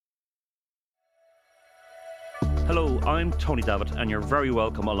Hello, I'm Tony Davitt, and you're very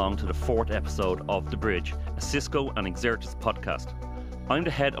welcome along to the fourth episode of The Bridge, a Cisco and Exertis podcast. I'm the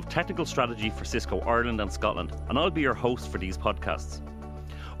head of technical strategy for Cisco Ireland and Scotland, and I'll be your host for these podcasts.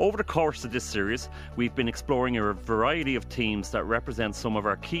 Over the course of this series, we've been exploring a variety of themes that represent some of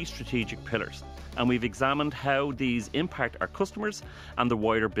our key strategic pillars, and we've examined how these impact our customers and the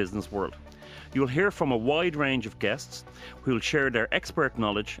wider business world. You'll hear from a wide range of guests who will share their expert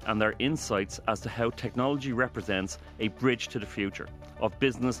knowledge and their insights as to how technology represents a bridge to the future of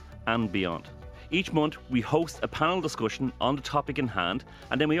business and beyond. Each month, we host a panel discussion on the topic in hand,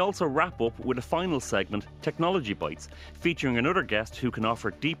 and then we also wrap up with a final segment, Technology Bites, featuring another guest who can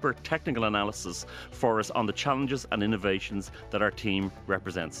offer deeper technical analysis for us on the challenges and innovations that our team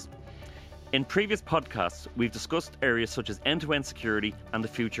represents. In previous podcasts, we've discussed areas such as end-to-end security and the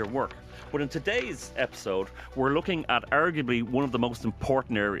future of work. But in today's episode, we're looking at arguably one of the most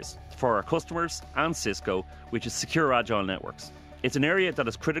important areas for our customers and Cisco, which is secure agile networks. It's an area that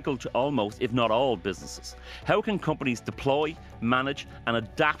is critical to almost, if not all, businesses. How can companies deploy, manage, and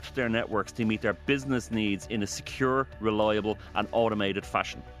adapt their networks to meet their business needs in a secure, reliable, and automated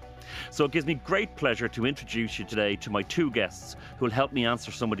fashion? So it gives me great pleasure to introduce you today to my two guests who will help me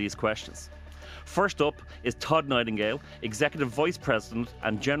answer some of these questions. First up is Todd Nightingale, Executive Vice President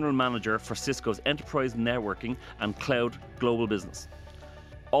and General Manager for Cisco's Enterprise Networking and Cloud Global Business.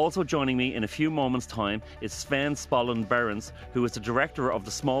 Also joining me in a few moments' time is Sven Spollen Behrens, who is the Director of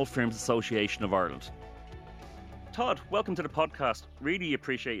the Small Firms Association of Ireland. Todd, welcome to the podcast. Really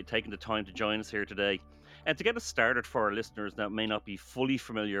appreciate you taking the time to join us here today. And to get us started for our listeners that may not be fully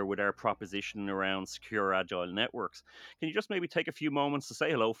familiar with our proposition around secure agile networks, can you just maybe take a few moments to say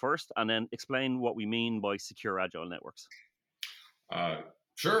hello first and then explain what we mean by secure agile networks?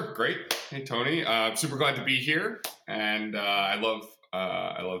 Sure, great. Hey, Tony. Super glad to be here, and I love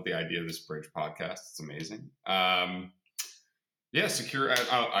the idea of this Bridge podcast. It's amazing. Secure.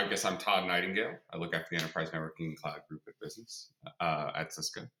 I guess I'm Todd Nightingale. I look after the Enterprise Networking and Cloud Group at Business at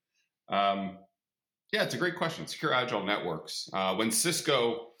Cisco. It's a great question. Secure agile networks. When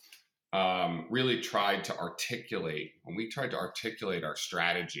Cisco really tried to articulate our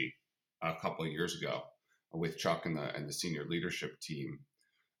strategy a couple of years ago with Chuck and the senior leadership team,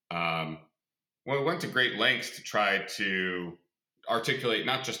 we went to great lengths to try to articulate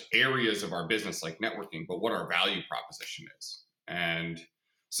not just areas of our business like networking, but what our value proposition is. And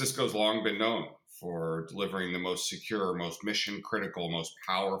Cisco's long been known for delivering the most secure, most mission critical, most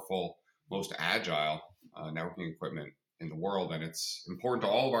powerful, most agile networking equipment in the world. And it's important to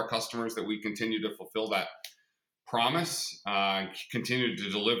all of our customers that we continue to fulfill that promise, continue to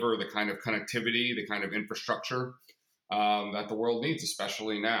deliver the kind of connectivity, the kind of infrastructure that the world needs,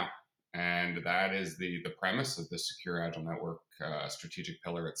 especially now. And that is the premise of the Secure Agile Network strategic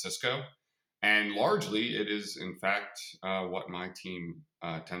pillar at Cisco. And largely, it is, in fact, what my team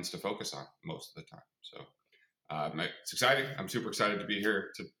tends to focus on most of the time. So it's exciting. I'm super excited to be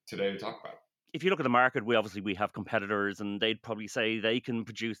here today to talk about it. If you look at the market, we have competitors, and they'd probably say they can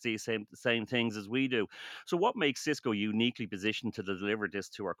produce these same things as we do. So what makes Cisco uniquely positioned to deliver this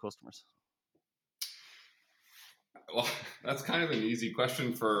to our customers? Well, that's kind of an easy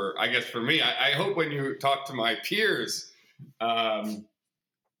question for me. I hope when you talk to my peers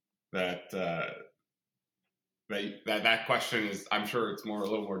that question is, I'm sure it's a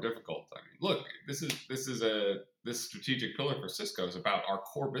little more difficult. I mean, look, this strategic pillar for Cisco is about our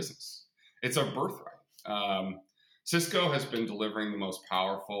core business. It's our birthright. Cisco has been delivering the most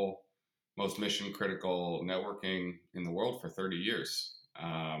powerful, most mission critical networking in the world for 30 years.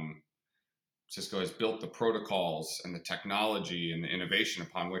 Cisco has built the protocols and the technology and the innovation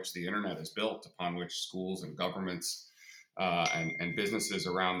upon which the internet is built, upon which schools and governments and businesses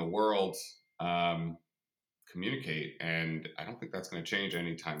around the world communicate. And I don't think that's going to change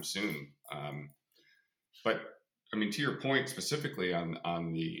anytime soon. But I mean, to your point specifically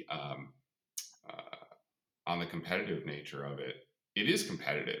on the competitive nature of it, it is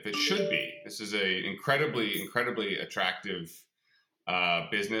competitive. It should be. This is a incredibly, incredibly attractive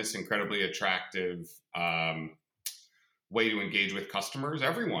business, incredibly attractive way to engage with customers.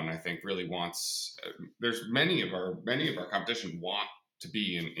 Everyone, I think, really wants. There's many of our competition want to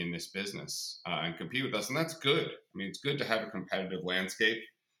be in this business and compete with us, and that's good. I mean, it's good to have a competitive landscape,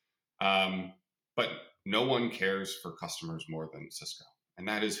 but no one cares for customers more than Cisco, and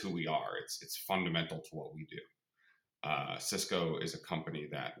that is who we are. It's fundamental to what we do. Cisco is a company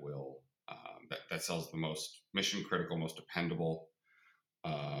that will that sells the most mission critical, most dependable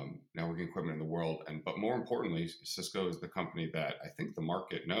networking equipment in the world. But more importantly, Cisco is the company that I think the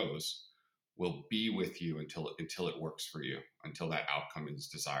market knows will be with you until it works for you, until that outcome is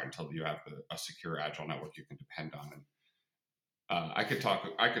desired, until you have a secure, agile network you can depend on. And I could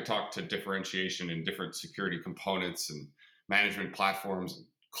talk to differentiation in different security components and management platforms, and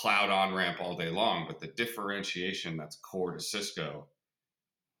cloud on-ramp all day long, but the differentiation that's core to Cisco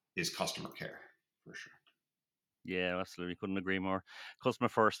is customer care, for sure. Yeah, absolutely. Couldn't agree more. Customer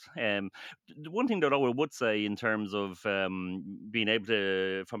first. The one thing that I would say in terms of being able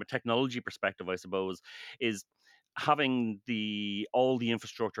to, from a technology perspective, I suppose, is having all the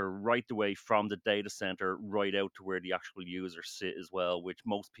infrastructure right the way from the data center right out to where the actual users sit as well, which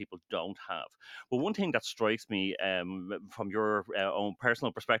most people don't have. But one thing that strikes me from your own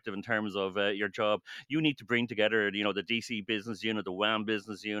personal perspective in terms of your job, you need to bring together, the DC business unit, the WAN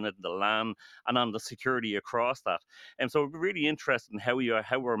business unit, the LAN, and on the security across that. And so, we're really interested in how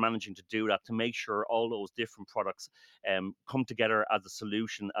we're managing to do that to make sure all those different products come together as a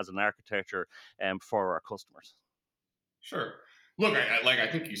solution, as an architecture for our customers. Sure. Look, I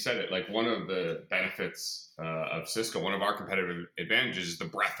think you said it. Like, one of the benefits of Cisco, one of our competitive advantages, is the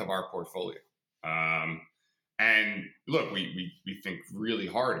breadth of our portfolio. And look, we think really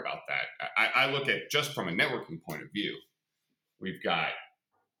hard about that. I look at, just from a networking point of view, we've got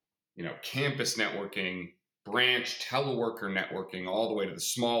campus networking, branch teleworker networking, all the way to the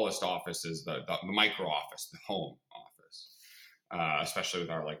smallest offices, the micro office, the home office, especially with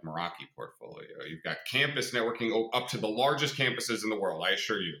our Meraki portfolio. You've got campus networking up to the largest campuses in the world. I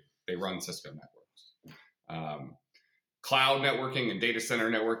assure you, they run Cisco networks. Cloud networking and data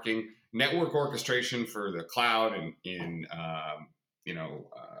center networking, network orchestration for the cloud and in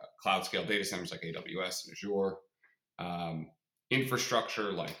cloud scale data centers like AWS and Azure.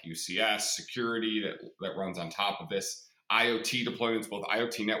 Infrastructure like UCS, security that runs on top of this, IoT deployments, both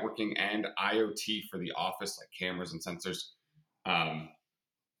IoT networking and IoT for the office, like cameras and sensors.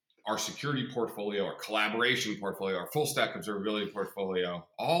 Our security portfolio, our collaboration portfolio, our full stack observability portfolio,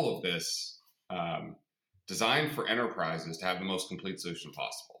 all of this designed for enterprises to have the most complete solution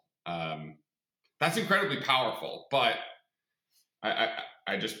possible. That's incredibly powerful, but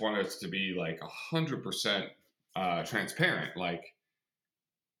I just want us to be 100% transparent. Like,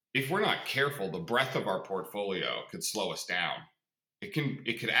 if we're not careful, the breadth of our portfolio could slow us down. It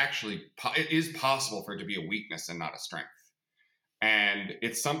is possible for it to be a weakness and not a strength. And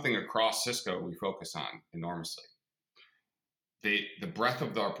it's something across Cisco we focus on enormously. The breadth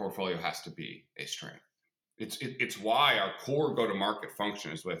of our portfolio has to be a strength. It's why our core go-to-market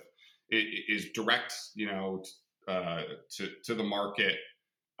function is direct, to the market,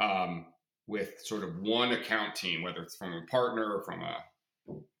 with sort of one account team, whether it's from a partner or from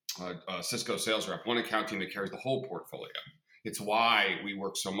a Cisco sales rep, one account team that carries the whole portfolio. It's why we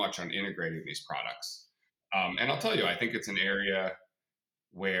work so much on integrating these products. And I'll tell you, I think it's an area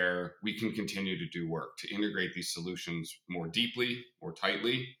where we can continue to do work to integrate these solutions more deeply, more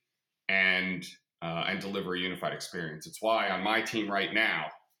tightly, and deliver a unified experience. It's why on my team right now,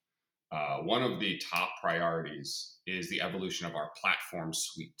 one of the top priorities is the evolution of our platform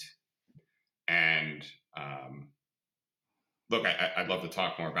suite. And look, I'd love to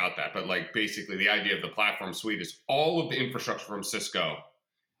talk more about that, but basically the idea of the platform suite is all of the infrastructure from Cisco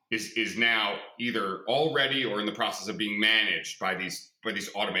is now either already or in the process of being managed by these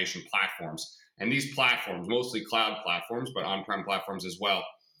automation platforms. And these platforms, mostly cloud platforms, but on-prem platforms as well,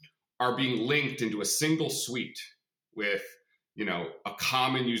 are being linked into a single suite with a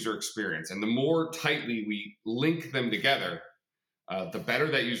common user experience. And the more tightly we link them together, the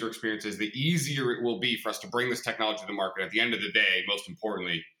better that user experience is, the easier it will be for us to bring this technology to the market. At the end of the day, most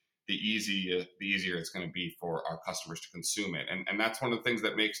importantly, the easier it's going to be for our customers to consume it. And that's one of the things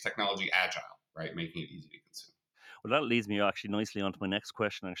that makes technology agile, right? Making it easy to consume. Well, that leads me actually nicely onto my next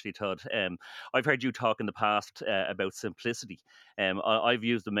question, actually, Todd. I've heard you talk in the past about simplicity. I've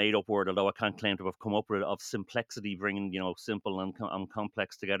used the made-up word, although I can't claim to have come up with it, of simplexity, bringing simple and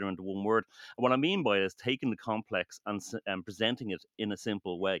complex together into one word. And what I mean by it is taking the complex and presenting it in a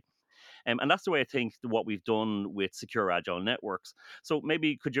simple way. And that's the way I think what we've done with Secure Agile Networks. So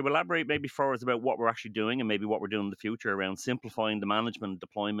maybe could you elaborate maybe for us about what we're actually doing and maybe what we're doing in the future around simplifying the management,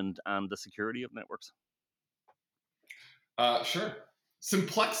 deployment, and the security of networks? Sure.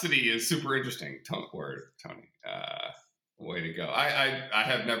 Simplexity is super interesting word, Tony. Way to go. I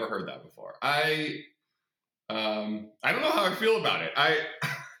have never heard that before. I don't know how I feel about it.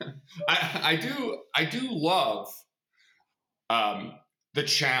 I do love the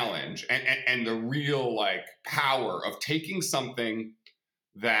challenge and the real power of taking something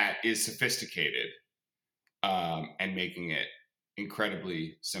that is sophisticated and making it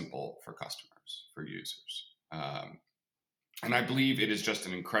incredibly simple for customers, for users. And I believe it is just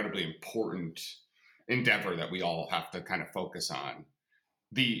an incredibly important endeavor that we all have to kind of focus on.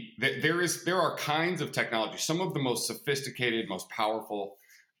 There are kinds of technology, some of the most sophisticated, most powerful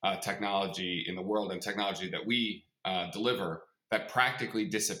technology in the world, and technology that we deliver, that practically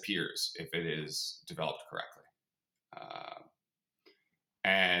disappears if it is developed correctly.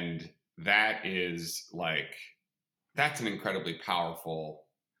 And that is like, that's an incredibly powerful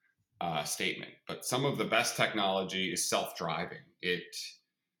statement. But some of the best technology is self-driving. It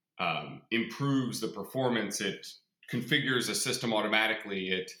improves the performance. It configures a system automatically.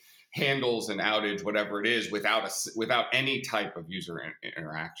 It handles an outage, whatever it is, without any type of user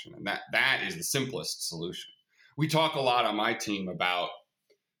interaction. And that is the simplest solution. We talk a lot on my team about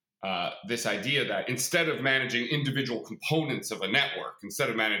this idea that instead of managing individual components of a network, instead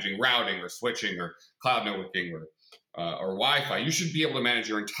of managing routing or switching or cloud networking or Wi-Fi, you should be able to manage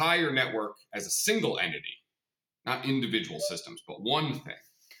your entire network as a single entity, not individual systems, but one thing.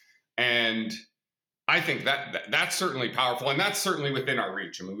 And I think that's certainly powerful, and that's certainly within our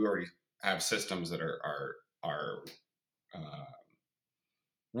reach. I mean, we already have systems that are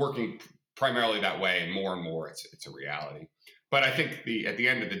working primarily that way, and more it's a reality. But I think at the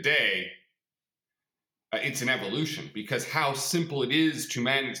end of the day, it's an evolution, because how simple it is to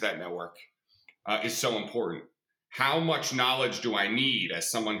manage that network is so important. How much knowledge do I need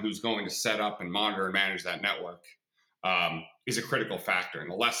as someone who's going to set up and monitor and manage that network is a critical factor.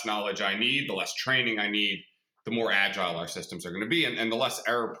 And the less knowledge I need, the less training I need, the more agile our systems are going to be, and the less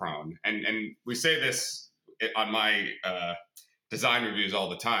error prone. And we say this on my design reviews all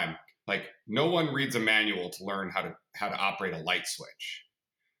the time. Like, no one reads a manual to learn how to operate a light switch.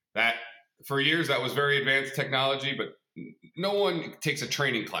 That, for years, that was very advanced technology, but no one takes a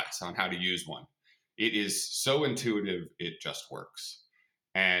training class on how to use one. It is so intuitive, it just works.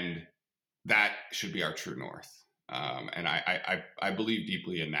 And that should be our true north. And I believe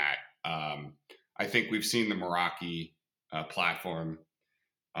deeply in that. I think we've seen the Meraki platform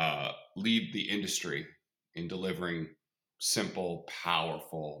lead the industry in delivering simple,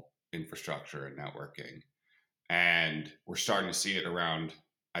 powerful infrastructure and networking. And we're starting to see it around,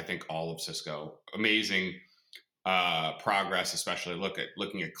 I think, all of Cisco. Amazing progress, especially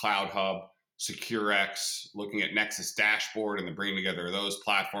looking at Cloud Hub, SecureX, looking at Nexus Dashboard and the bringing together of those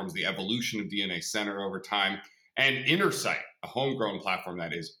platforms, the evolution of DNA Center over time, and Intersight, a homegrown platform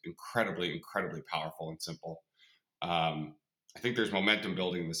that is incredibly, incredibly powerful and simple. I think there's momentum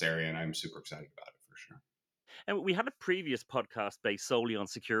building in this area, and I'm super excited about it for sure. And we had a previous podcast based solely on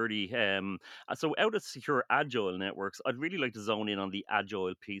security. So, out of Secure Agile Networks, I'd really like to zone in on the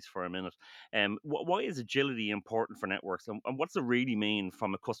agile piece for a minute. Why is agility important for networks, and what's it really mean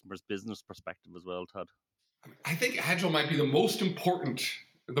from a customer's business perspective as well, Todd? I think agile might be the most important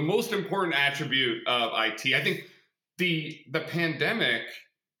attribute of IT. I think the pandemic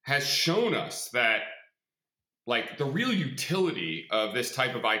has shown us that, like, the real utility of this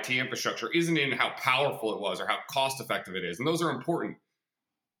type of IT infrastructure isn't in how powerful it was or how cost effective it is. And those are important.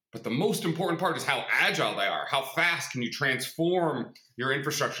 But the most important part is how agile they are. How fast can you transform your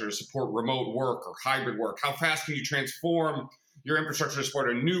infrastructure to support remote work or hybrid work? How fast can you transform your infrastructure to support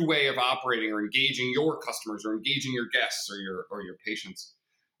a new way of operating or engaging your customers or engaging your guests or your patients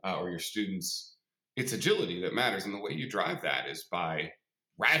or your students? It's agility that matters. And the way you drive that is by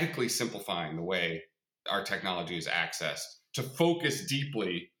radically simplifying the way our technology is accessed, to focus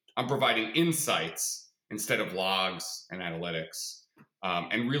deeply on providing insights instead of logs and analytics,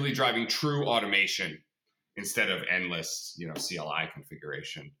 and really driving true automation instead of endless, CLI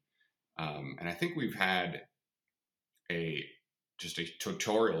configuration. And I think we've had just a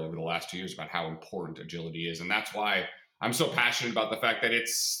tutorial over the last 2 years about how important agility is, and that's why I'm so passionate about the fact that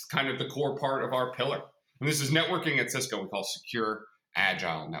it's kind of the core part of our pillar. And this is networking at Cisco. We call secure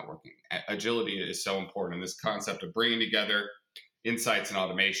agile networking. Agility is so important, and this concept of bringing together insights and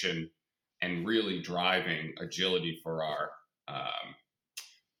automation and really driving agility for our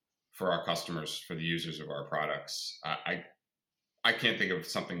customers, for the users of our products. I can't think of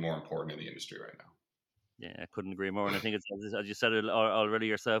something more important in the industry right now. Yeah, I couldn't agree more. And I think it's, as you said it already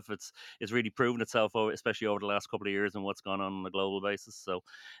yourself, it's really proven itself, especially over the last couple of years and what's gone on a global basis. So,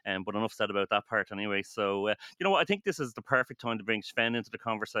 but enough said about that part anyway. So, you know what? I think this is the perfect time to bring Sven into the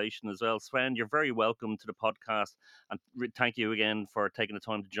conversation as well. Sven, you're very welcome to the podcast, and thank you again for taking the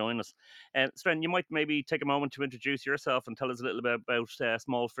time to join us. Sven, you might maybe take a moment to introduce yourself and tell us a little bit about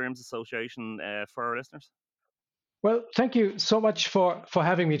Small Firms Association for our listeners. Well, thank you so much for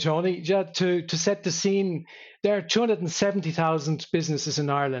having me, Tony. Yeah, to set the scene, there are 270,000 businesses in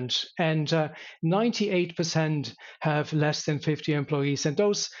Ireland, and 98% have less than 50 employees. And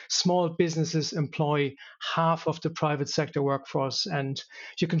those small businesses employ half of the private sector workforce. And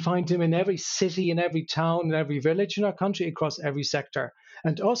you can find them in every city, in every town, in every village in our country, across every sector.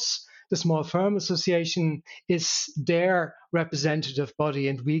 And us, the Small Firm Association, is their representative body,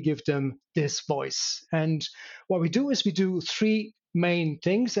 and we give them this voice. And what we do is we do three main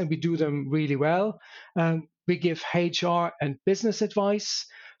things, and we do them really well. We give HR and business advice.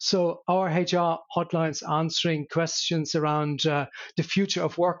 So our HR hotlines answering questions around the future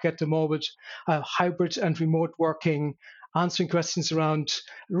of work at the moment, hybrid and remote working, answering questions around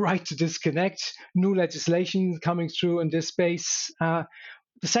right to disconnect, new legislation coming through in this space.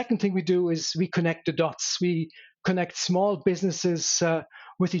 The second thing we do is we connect the dots. We connect small businesses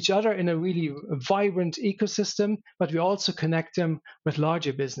with each other in a really vibrant ecosystem, but we also connect them with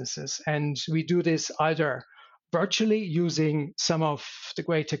larger businesses. And we do this either virtually using some of the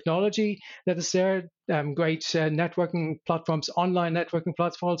great technology that is there, great networking platforms, online networking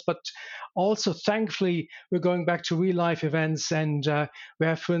platforms, but also thankfully we're going back to real life events. And we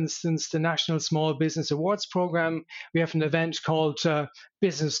have, for instance, the National Small Business Awards program. We have an event called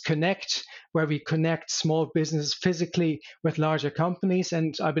Business Connect, where we connect small businesses physically with larger companies.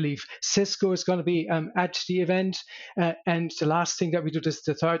 And I believe Cisco is going to be at the event. And the last thing that we do,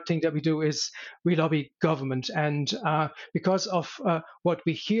 the third thing that we do, is we lobby government. And because of what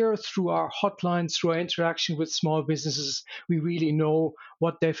we hear through our hotlines, through our interaction with small businesses, we really know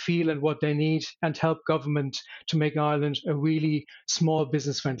what they feel and what they need, and help government to make Ireland a really small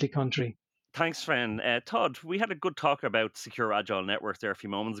business friendly country. Thanks, Sven. Todd, we had a good talk about secure agile networks there a few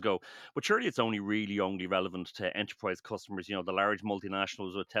moments ago, but surely it's only relevant to enterprise customers, the large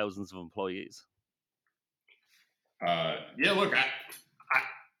multinationals with thousands of employees. Yeah, look,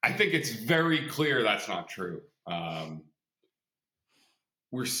 I think it's very clear that's not true.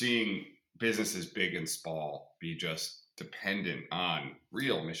 We're seeing businesses big and small be just dependent on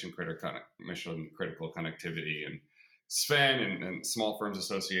real mission critical connectivity. And Sven and Small Firms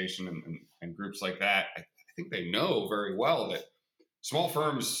Association and groups like that, I think they know very well that small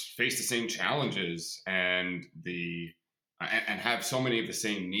firms face the same challenges and have so many of the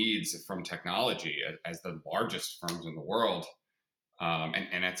same needs from technology as the largest firms in the world.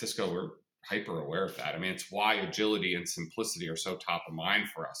 And at Cisco, we're hyper aware of that. I mean, it's why agility and simplicity are so top of mind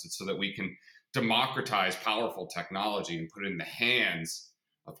for us. It's so that we can democratize powerful technology and put it in the hands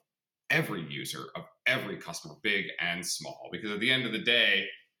of every user, of every customer, big and small. Because at the end of the day,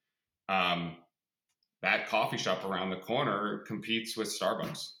 that coffee shop around the corner competes with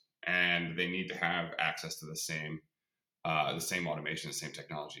Starbucks, and they need to have access to the same automation, the same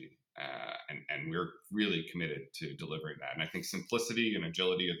technology. And we're really committed to delivering that. And I think simplicity and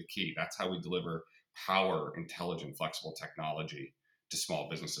agility are the key. That's how we deliver power, intelligent, flexible technology to small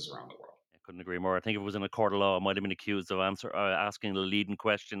businesses around the world. I couldn't agree more. I think if it was in a court of law, I might have been accused of asking the leading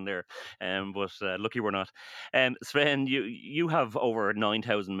question there. But lucky we're not. Sven, you have over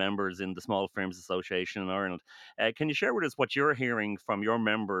 9,000 members in the Small Firms Association in Ireland. Can you share with us what you're hearing from your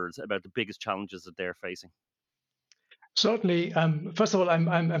members about the biggest challenges that they're facing? Certainly. First of all,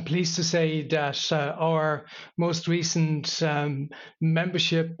 I'm pleased to say that our most recent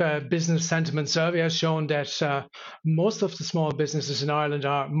membership business sentiment survey has shown that most of the small businesses in Ireland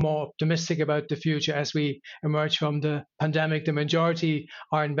are more optimistic about the future as we emerge from the pandemic. The majority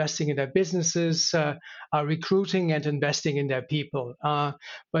are investing in their businesses, are recruiting and investing in their people.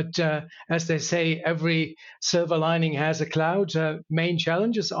 But as they say, every silver lining has a cloud. Main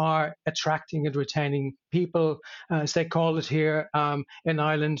challenges are attracting and retaining people, as they call it here in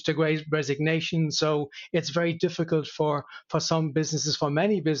Ireland, the Great Resignation. So it's very difficult for some businesses, for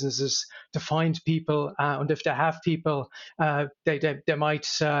many businesses, to find people. And if they have people, they might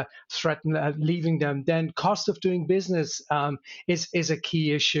threaten leaving them. Then cost of doing business is a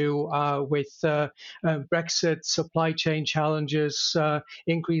key issue with Brexit, supply chain challenges,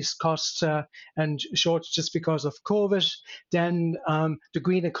 increased costs and shortages because of COVID. Then the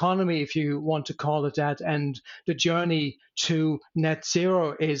green economy, if you want to call it that, and the journey to net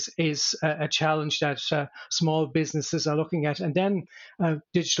zero is a challenge that small businesses are looking at. And then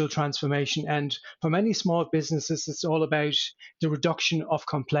digital transformation. And for many small businesses, it's all about the reduction of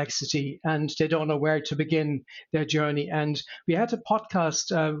complexity, and they don't know where to begin their journey. And we had a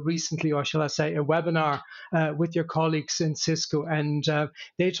podcast recently, or shall I say, a webinar with your colleagues in Cisco, and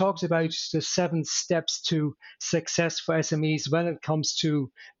they talked about the 7 steps to success for SMEs when it comes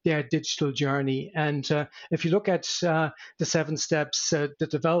to their digital journey. And if you look at the 7 steps, the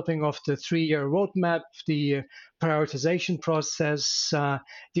developing of the 3-year roadmap, the prioritization process, the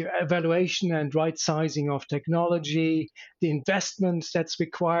evaluation and right sizing of technology, the investment that's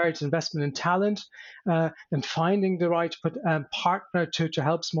required, investment in talent, and finding the right partner to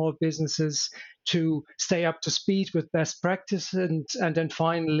help small businesses to stay up to speed with best practice, and then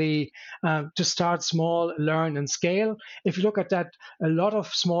finally to start small, learn, and scale. If you look at that, a lot of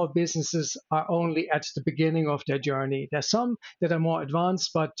small businesses are only at the beginning of their journey. There's some that are more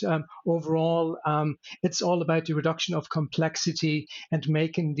advanced, but overall, it's all about the reduction of complexity and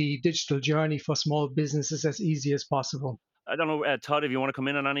making the digital journey for small businesses as easy as possible. I don't know, Todd, if you want to come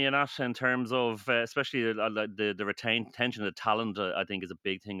in on any of that in terms of, especially the retention of talent. I think is a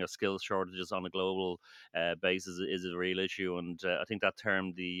big thing. Of skills shortages on a global basis is a real issue, and I think that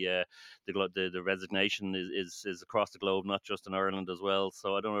term, the resignation, is across the globe, not just in Ireland as well.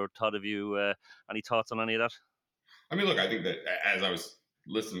 So I don't know, Todd, have you any thoughts on any of that? I mean, look, I think that as I was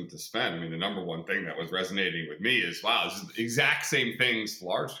listening to Sven, I mean, the number one thing that was resonating with me is, wow, this is the exact same things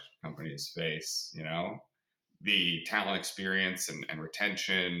large companies face, the talent experience and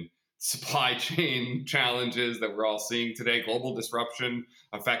retention, supply chain challenges that we're all seeing today, global disruption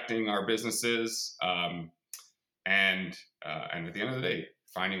affecting our businesses, and at the end of the day,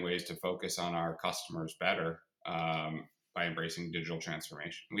 finding ways to focus on our customers better by embracing digital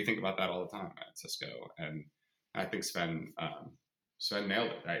transformation. We think about that all the time at Cisco, and I think Sven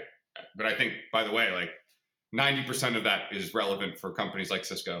nailed it. But I think, by the way, like 90% of that is relevant for companies like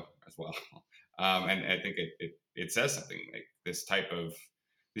Cisco as well. And I think it says something. Like these type of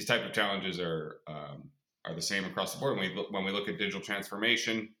challenges are the same across the board. When we look at digital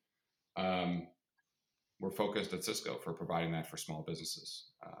transformation, we're focused at Cisco for providing that for small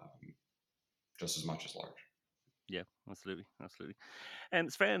businesses, just as much as large. Yeah, absolutely.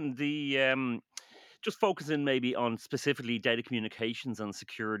 Sven, just focusing maybe on specifically data communications and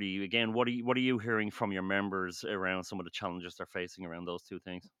security. Again, what are you hearing from your members around some of the challenges they're facing around those two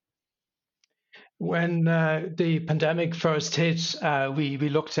things? When the pandemic first hit, we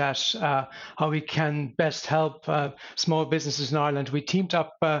looked at how we can best help small businesses in Ireland. We teamed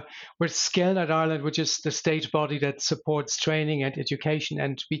up with SkillNet Ireland, which is the state body that supports training and education,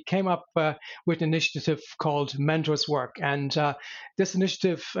 and we came up with an initiative called Mentors Work. And this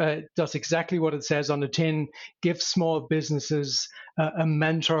initiative does exactly what it says on the tin: give small businesses a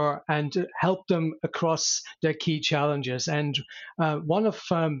mentor and help them across their key challenges. And one of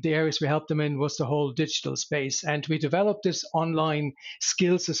the areas we helped them in was the whole digital space. And we developed this online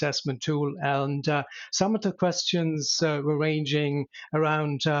skills assessment tool. And some of the questions were ranging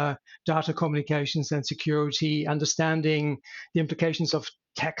around data communications and security, understanding the implications of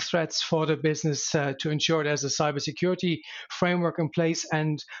tech threats for the business to ensure there's a cybersecurity framework in place.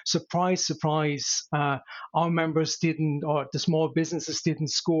 And surprise, our members didn't, or the small businesses didn't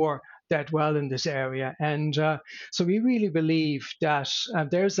score that well in this area. And so we really believe that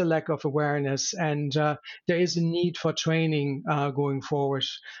there's a lack of awareness, and there is a need for training going forward.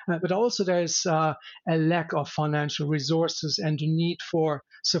 But also there's a lack of financial resources and a need for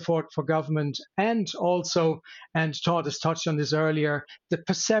support for government, and also, and Todd has touched on this earlier, the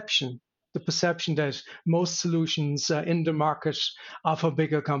perception that most solutions in the market are for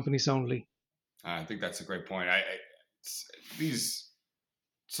bigger companies only. I think that's a great point. These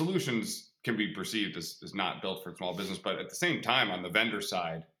solutions can be perceived as not built for small business, but at the same time, on the vendor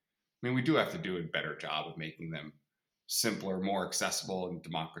side, I mean, we do have to do a better job of making them simpler, more accessible, and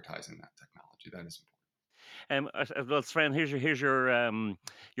democratizing that technology. That is important. Well, Sven, here's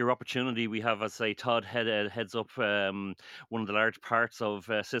your opportunity. We have, as I say, Todd heads up one of the large parts of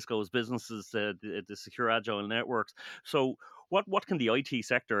Cisco's businesses, the Secure Agile Networks. So, what can the IT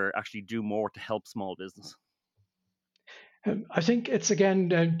sector actually do more to help small business? I think it's, again,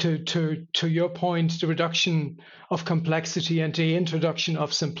 to your point, the reduction of complexity and the introduction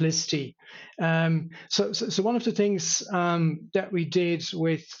of simplicity. So one of the things that we did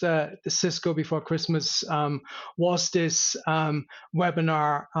with the Cisco before Christmas was this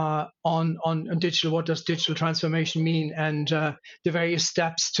webinar on digital. What does digital transformation mean, and the various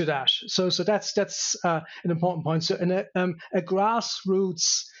steps to that. So that's an important point. So a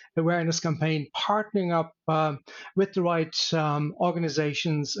grassroots awareness campaign, partnering up with the right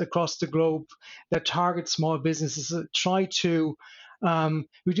organizations across the globe that target small businesses, try to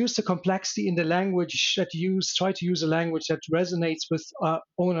reduce the complexity in the language that you use, try to use a language that resonates with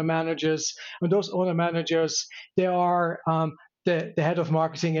owner managers. And those owner managers, they are the head of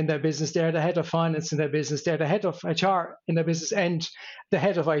marketing in their business, they're the head of finance in their business, they're the head of HR in their business, and the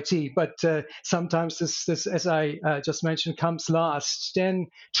head of IT. But sometimes this, as I just mentioned, comes last. Then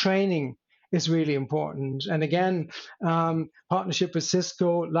training is really important. And again, partnership with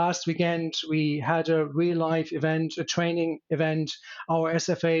Cisco. Last weekend, we had a real life event, a training event, our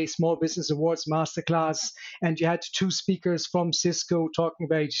SFA Small Business Awards Masterclass. And you had two speakers from Cisco talking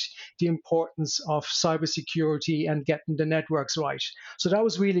about the importance of cybersecurity and getting the networks right. So that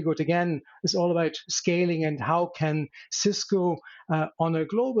was really good. Again, it's all about scaling and how can Cisco on a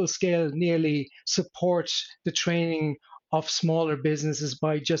global scale nearly support the training of smaller businesses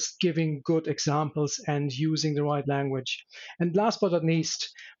by just giving good examples and using the right language. And last but not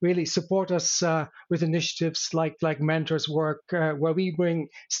least, really support us with initiatives like Mentors Work, where we bring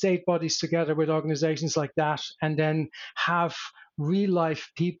state bodies together with organizations like that, and then have real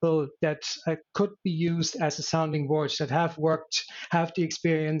life people that could be used as a sounding board, that have worked, have the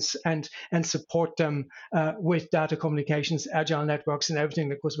experience, and support them with data communications, agile networks, and everything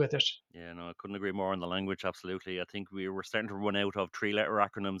that goes with it. Yeah, no, I couldn't agree more on the language. Absolutely. I think we were starting to run out of 3-letter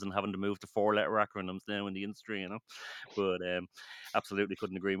acronyms and having to move to 4-letter acronyms now in the industry, But absolutely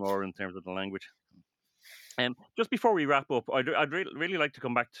couldn't agree more in terms of the language. Just before we wrap up, I'd really like to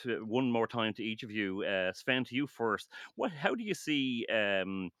come back to one more time to each of you. Sven, to you first. How do you see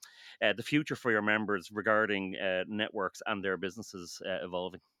the future for your members regarding networks and their businesses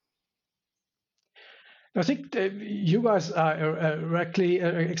evolving? I think you guys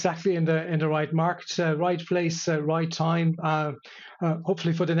are exactly in the right market, right place, right time.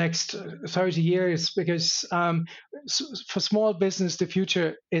 Hopefully for the next 30 years, because for small business, the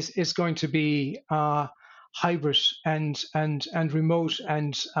future is going to be hybrid and remote,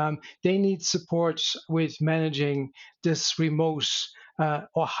 and they need support with managing this remote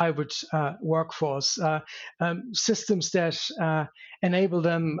or hybrid workforce. Systems that enable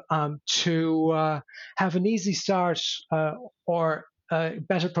them to have an easy start or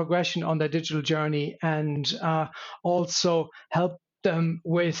better progression on their digital journey, and also help them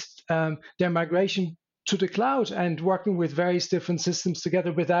with their migration to the cloud and working with various different systems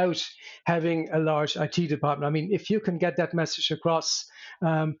together without having a large IT department. I mean, if you can get that message across,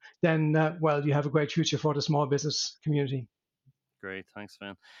 then, well, you have a great future for the small business community. Great, thanks,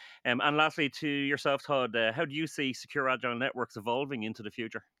 Sven. And lastly, to yourself, Todd, how do you see secure agile networks evolving into the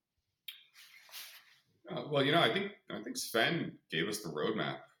future? Well, I think Sven gave us the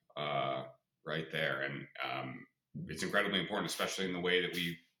roadmap right there, and it's incredibly important, especially in the way that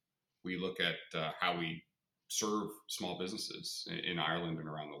we look at how we serve small businesses in Ireland and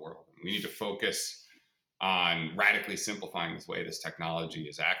around the world. We need to focus on radically simplifying the way this technology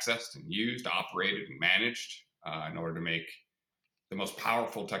is accessed and used, operated, and managed in order to make the most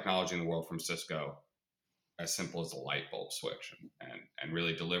powerful technology in the world from Cisco as simple as a light bulb switch, and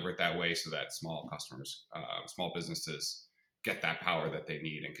really deliver it that way so that small customers, small businesses get that power that they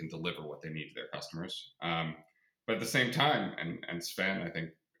need and can deliver what they need to their customers. But at the same time, and Sven, I think,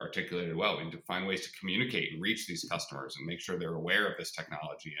 articulated well, we need to find ways to communicate and reach these customers and make sure they're aware of this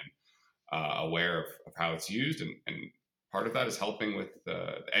technology and aware of how it's used. And part of that is helping with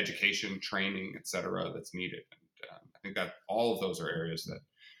the education, training, et cetera, that's needed. And I think that all of those are areas that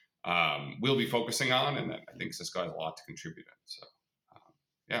we'll be focusing on, and that I think Cisco has a lot to contribute in. So,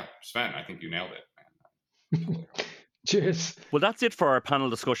 yeah, Sven, I think you nailed it, man. Cheers. Well, that's it for our panel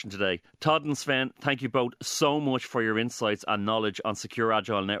discussion today. Todd and Sven, thank you both so much for your insights and knowledge on secure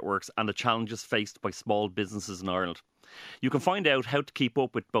agile networks and the challenges faced by small businesses in Ireland. You can find out how to keep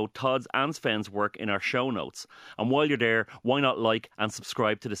up with both Todd's and Sven's work in our show notes. And while you're there, why not like and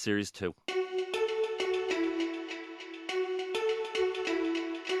subscribe to the series too?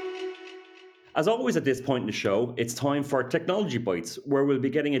 As always at this point in the show, it's time for Technology Bites, where we'll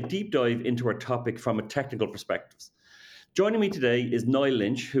be getting a deep dive into our topic from a technical perspective. Joining me today is Niall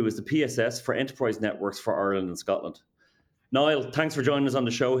Lynch, who is the PSS for Enterprise Networks for Ireland and Scotland. Niall, thanks for joining us on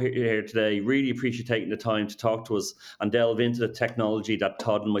the show here today. Really appreciate taking the time to talk to us and delve into the technology that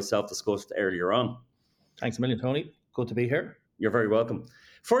Todd and myself discussed earlier on. Thanks a million, Tony. Good to be here. You're very welcome.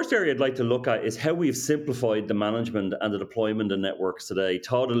 First area I'd like to look at is how we've simplified the management and the deployment of networks today.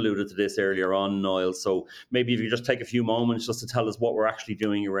 Todd alluded to this earlier on, Niall, so maybe if you just take a few moments just to tell us what we're actually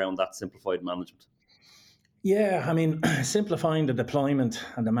doing around that simplified management. Yeah, I mean, simplifying the deployment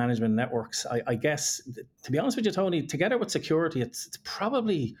and the management networks, I guess, to be honest with you, Tony, together with security, it's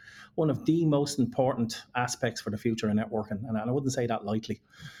probably one of the most important aspects for the future of networking, and I wouldn't say that lightly.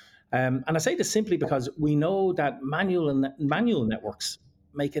 And I say this simply because we know that manual networks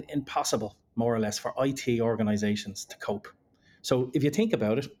make it impossible, more or less, for IT organizations to cope. So if you think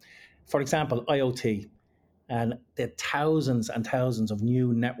about it, for example, IoT and the thousands and thousands of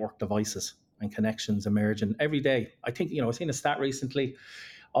new network devices and connections emerging every day. I think, I've seen a stat recently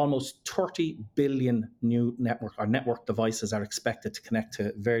almost 30 billion new network devices are expected to connect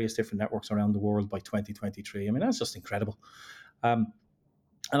to various different networks around the world by 2023. I mean, that's just incredible. And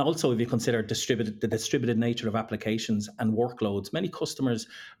also, if you consider the distributed nature of applications and workloads, many customers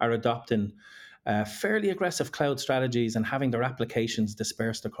are adopting fairly aggressive cloud strategies and having their applications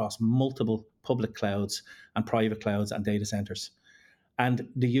dispersed across multiple public clouds and private clouds and data centers. And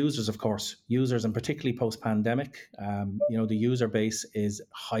the users, of course, and particularly post-pandemic, the user base is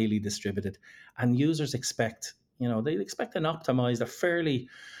highly distributed, and users expect an optimized,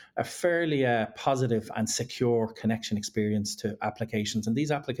 a fairly positive and secure connection experience to applications. And these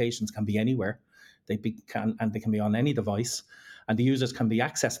applications can be anywhere. They can be on any device, and the users can be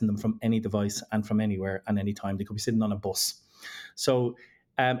accessing them from any device and from anywhere and anytime. They could be sitting on a bus. So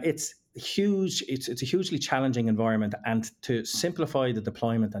it's huge. It's a hugely challenging environment, and to simplify the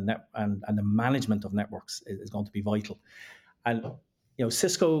deployment and the management of networks is going to be vital. And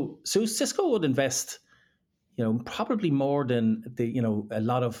Cisco would invest, probably more than a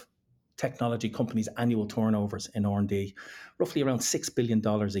lot of technology companies' annual turnovers in R&D, roughly around $6 billion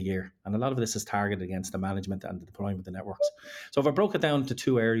a year. And a lot of this is targeted against the management and the deployment of the networks. So if I broke it down to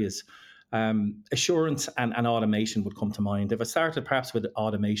two areas, assurance and automation would come to mind. If I started perhaps with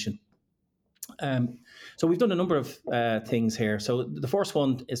automation, so we've done a number of things here. So the first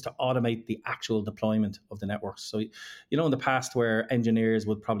one is to automate the actual deployment of the networks. So, in the past where engineers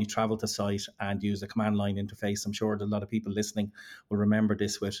would probably travel to site and use the command line interface, I'm sure that a lot of people listening will remember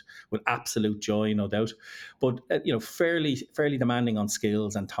this with absolute joy, no doubt. But, fairly demanding on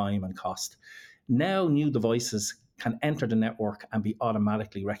skills and time and cost. Now new devices can enter the network and be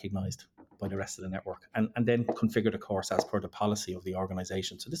automatically recognized by the rest of the network and then configured, of course, as per the policy of the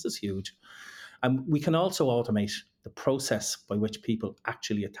organization. So this is huge. And we can also automate the process by which people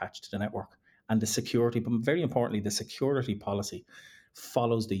actually attach to the network, and the security, but very importantly, the security policy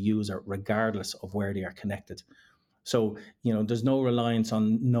follows the user regardless of where they are connected. So, there's no reliance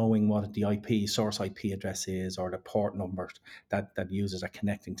on knowing what the source IP address is or the port number that users are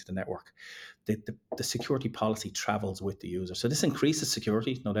connecting to the network. The security policy travels with the user. So this increases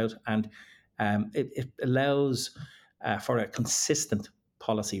security, no doubt, and it allows for a consistent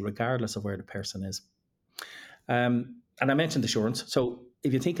policy regardless of where the person is. And I mentioned assurance. So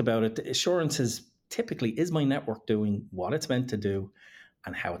if you think about it, assurance is my network doing what it's meant to do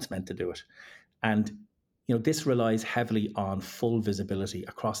and how it's meant to do it. And this relies heavily on full visibility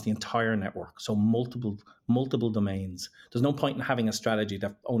across the entire network. So multiple domains. There's no point in having a strategy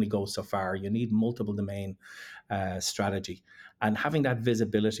that only goes so far. You need multiple domain strategy, and having that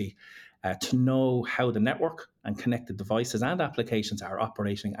visibility to know how the network and connected devices and applications are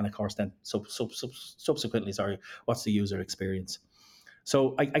operating, and of course then subsequently, what's the user experience.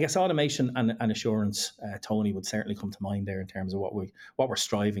 So I guess automation and assurance, Tony, would certainly come to mind there in terms of what we're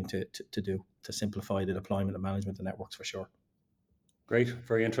striving to do to simplify the deployment and management of networks, for sure. Great,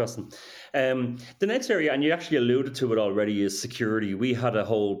 very interesting. The next area, and you actually alluded to it already, is security. We had a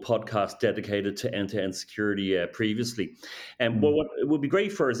whole podcast dedicated to end-to-end security previously. But what it would be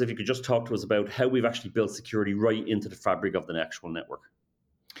great for us if you could just talk to us about how we've actually built security right into the fabric of the actual network.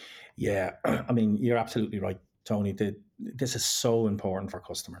 Yeah, I mean, you're absolutely right, Tony. This is so important for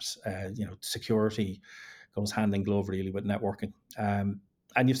customers. Security goes hand in glove really with networking.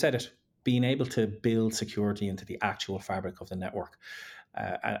 And you've said it, being able to build security into the actual fabric of the network.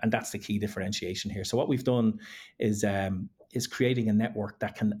 And that's the key differentiation here. So what we've done is creating a network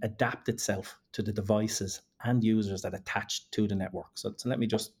that can adapt itself to the devices and users that attach to the network. So let me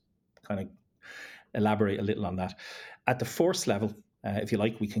just kind of elaborate a little on that. At the first level, if you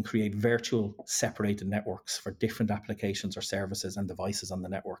like, we can create virtual separated networks for different applications or services and devices on the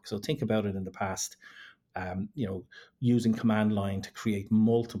network. So think about it in the past, using command line to create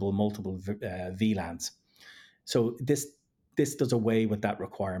multiple VLANs. So this does away with that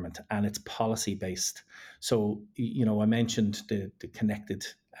requirement, and it's policy based. So I mentioned the connected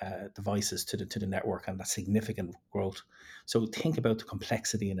devices to the network and the significant growth. So think about the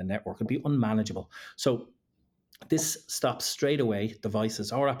complexity in the network; it'd be unmanageable. So this stops straight away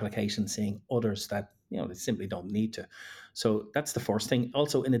devices or applications seeing others that they simply don't need to. So that's the first thing.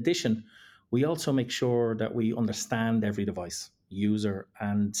 Also, in addition, we also make sure that we understand every device, user,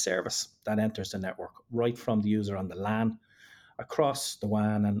 and service that enters the network, right from the user on the LAN, across the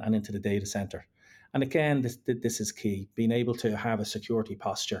WAN, and into the data center. And again, this is key, being able to have a security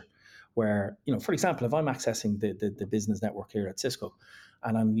posture where, for example, if I'm accessing the business network here at Cisco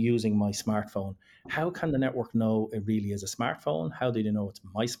and I'm using my smartphone, how can the network know it really is a smartphone? How do they know it's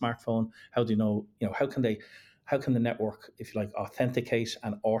my smartphone? How do you know, how can the network, if you like, authenticate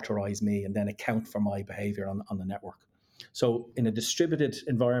and authorize me and then account for my behavior on the network? So in a distributed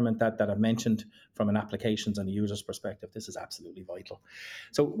environment that I've mentioned, from an applications and a user's perspective, this is absolutely vital.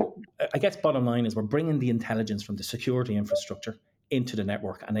 So I guess bottom line is we're bringing the intelligence from the security infrastructure into the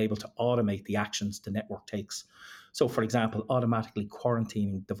network and able to automate the actions the network takes. So, for example, automatically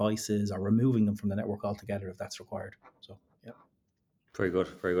quarantining devices or removing them from the network altogether if that's required. So, yeah. Very good,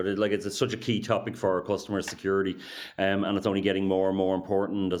 very good. Like it's such a key topic for our customers' security, and it's only getting more and more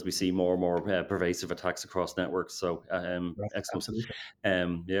important as we see more and more pervasive attacks across networks. So, Right, excellent.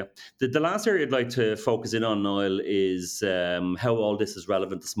 absolutely. Yeah. The last area I'd like to focus in on, Niall, is how all this is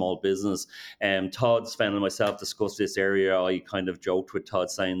relevant to small business. Todd, Sven, and myself discussed this area. I kind of joked with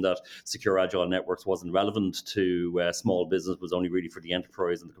Todd saying that secure agile networks wasn't relevant to small business, was only really for the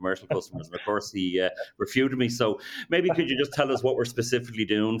enterprise and the commercial customers. And of course, he refuted me. So maybe could you just tell us what we're specifically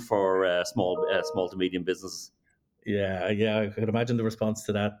doing for small to medium businesses? Yeah, I could imagine the response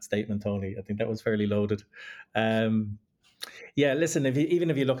to that statement, Tony. I think that was fairly loaded. Yeah, listen, even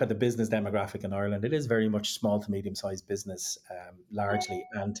if you look at the business demographic in Ireland, it is very much small to medium-sized business, largely.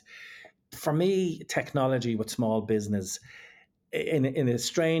 And for me, technology with small business, in a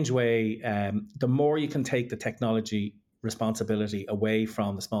strange way, the more you can take the technology responsibility away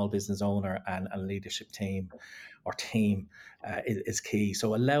from the small business owner and leadership team is key.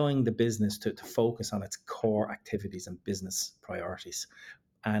 So allowing the business to focus on its core activities and business priorities.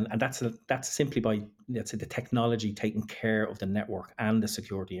 And that's simply by, let's say, the technology taking care of the network and the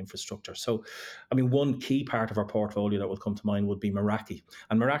security infrastructure. So, I mean, one key part of our portfolio that would come to mind would be Meraki.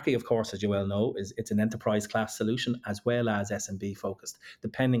 And Meraki, of course, as you well know, it's an enterprise class solution as well as SMB focused,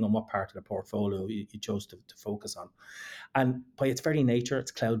 depending on what part of the portfolio you chose to focus on. And by its very nature,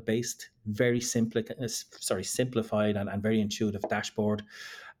 it's cloud-based, very simplified and very intuitive dashboard.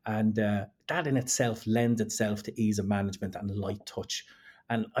 And that in itself lends itself to ease of management and light touch.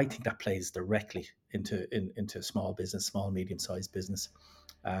 And I think that plays directly into small business, small, medium-sized business.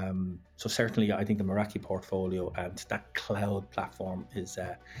 So certainly, I think the Meraki portfolio and that cloud platform is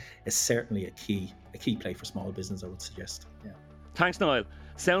certainly a key play for small business, I would suggest. Yeah. Thanks, Niall.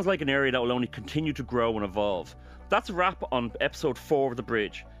 Sounds like an area that will only continue to grow and evolve. That's a wrap on episode 4 of The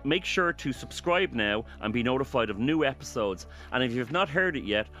Bridge. Make sure to subscribe now and be notified of new episodes. And if you've not heard it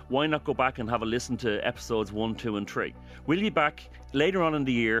yet, why not go back and have a listen to episodes 1, 2 and 3. We'll be back later on in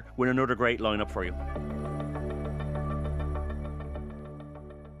the year with another great lineup for you.